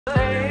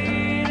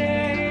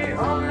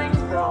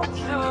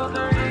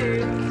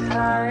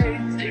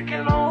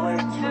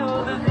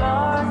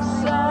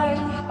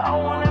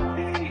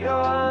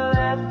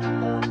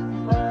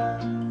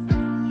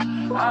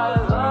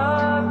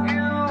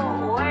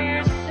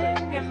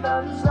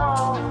love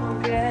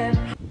song again.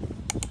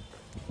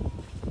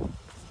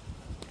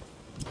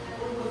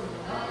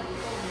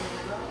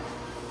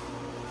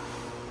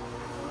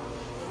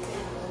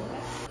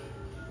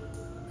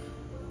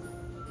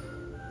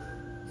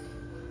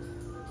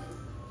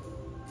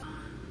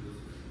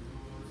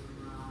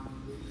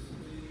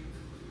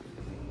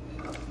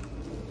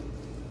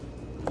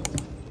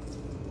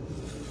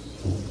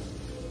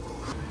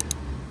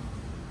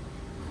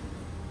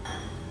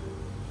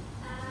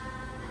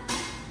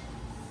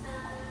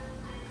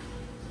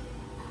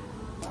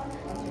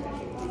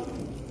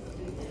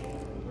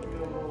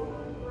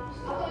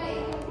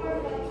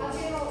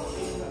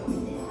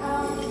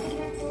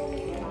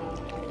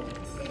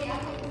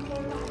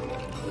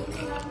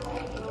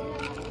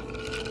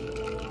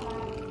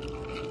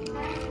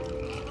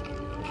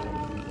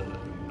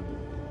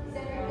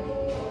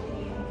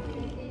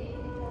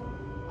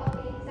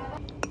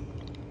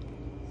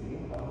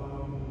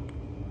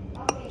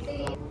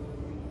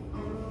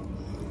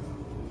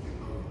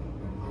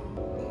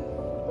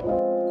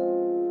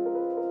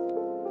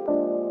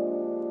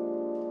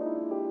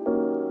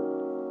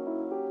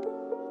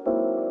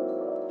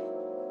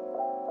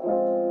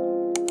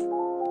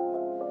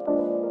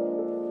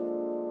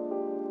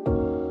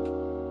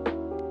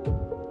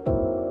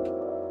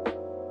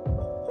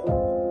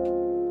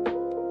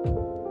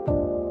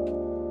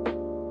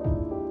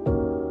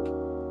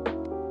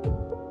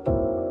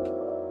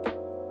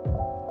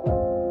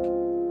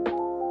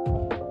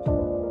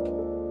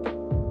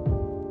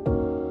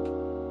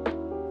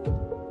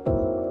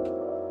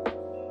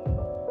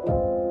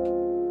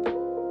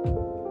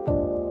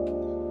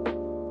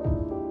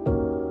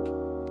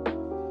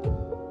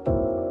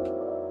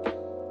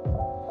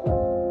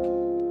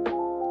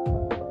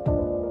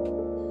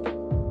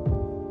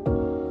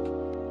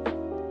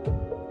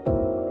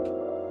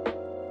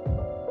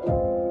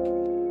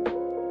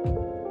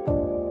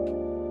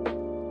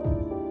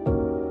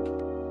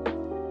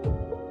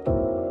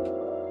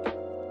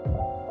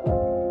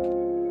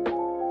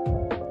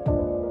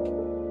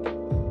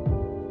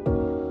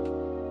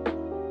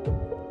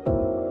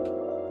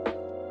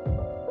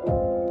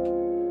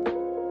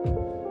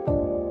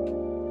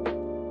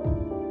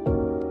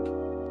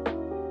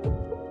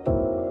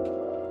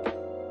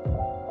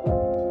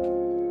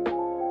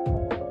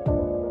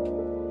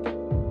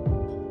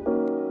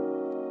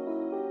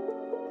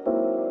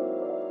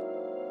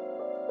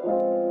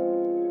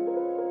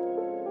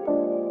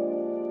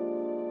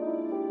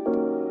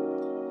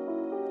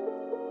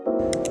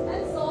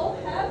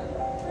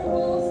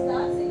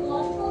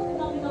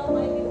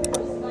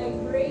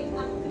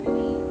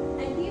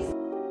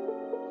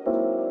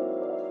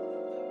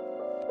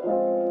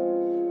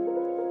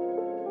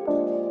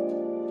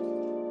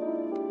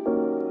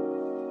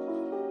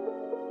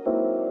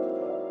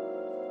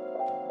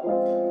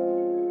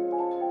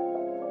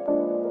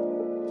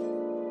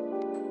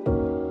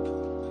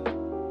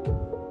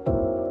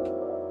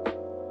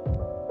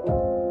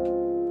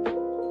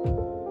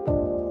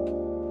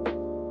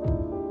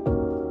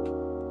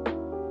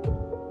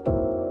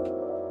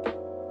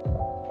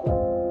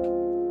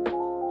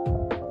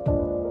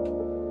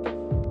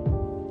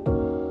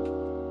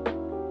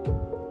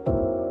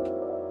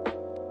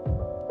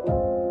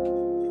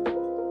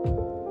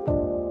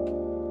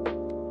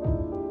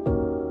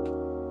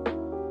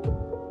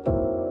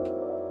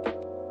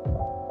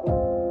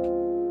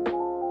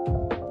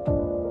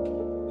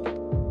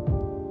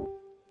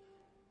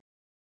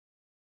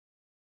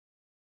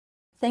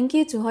 Thank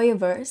you to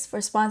Hoyoverse for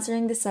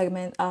sponsoring this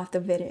segment of the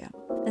video.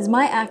 As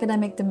my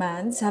academic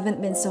demands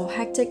haven't been so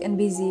hectic and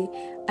busy,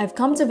 I've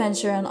come to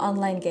venture on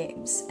online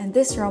games, and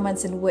this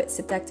romance and wits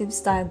detective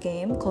style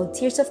game called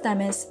Tears of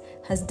Themis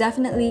has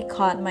definitely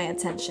caught my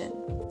attention.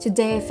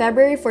 Today,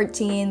 February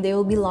 14, they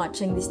will be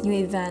launching this new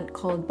event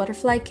called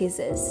Butterfly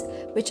Kisses,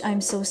 which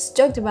I'm so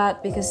stoked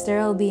about because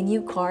there will be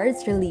new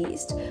cards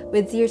released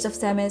with Tears of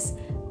Themis,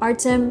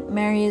 Artem,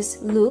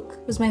 Marius, Luke,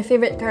 who's my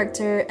favorite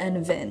character,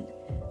 and Vin.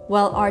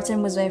 Well,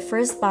 Artem was my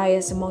first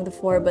bias among the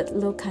four, but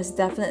Luke has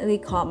definitely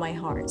caught my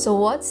heart. So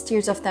what's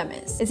Tears of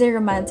Themis? It's a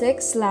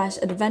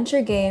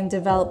romantic/adventure game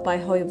developed by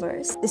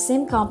Hoyoverse, the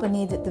same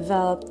company that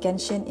developed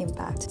Genshin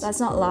Impact. That's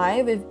not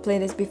lie, we've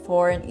played this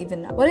before and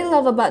even now. What I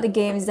love about the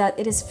game is that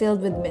it is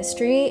filled with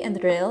mystery and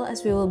thrill,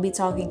 as we will be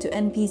talking to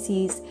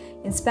NPCs,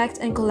 inspect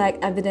and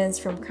collect evidence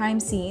from crime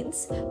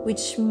scenes,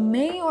 which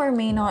may or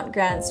may not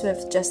grant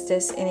swift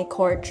justice in a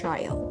court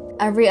trial.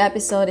 Every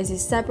episode is a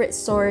separate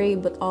story,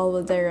 but all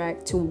will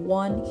direct to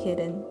one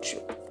hidden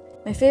truth.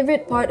 My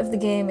favorite part of the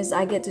game is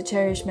I get to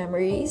cherish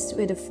memories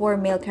with the four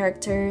male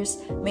characters,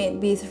 may it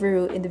be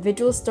through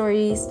individual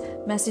stories,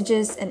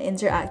 messages, and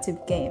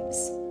interactive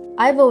games.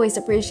 I've always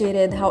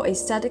appreciated how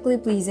aesthetically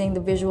pleasing the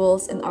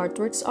visuals and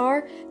artworks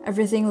are.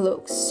 Everything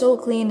looks so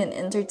clean and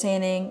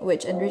entertaining,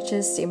 which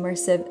enriches the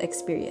immersive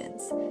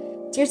experience.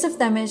 Tears of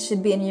Themis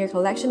should be in your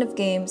collection of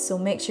games, so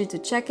make sure to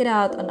check it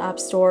out on App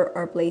Store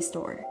or Play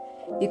Store.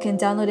 You can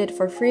download it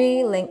for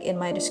free, link in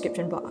my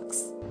description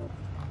box.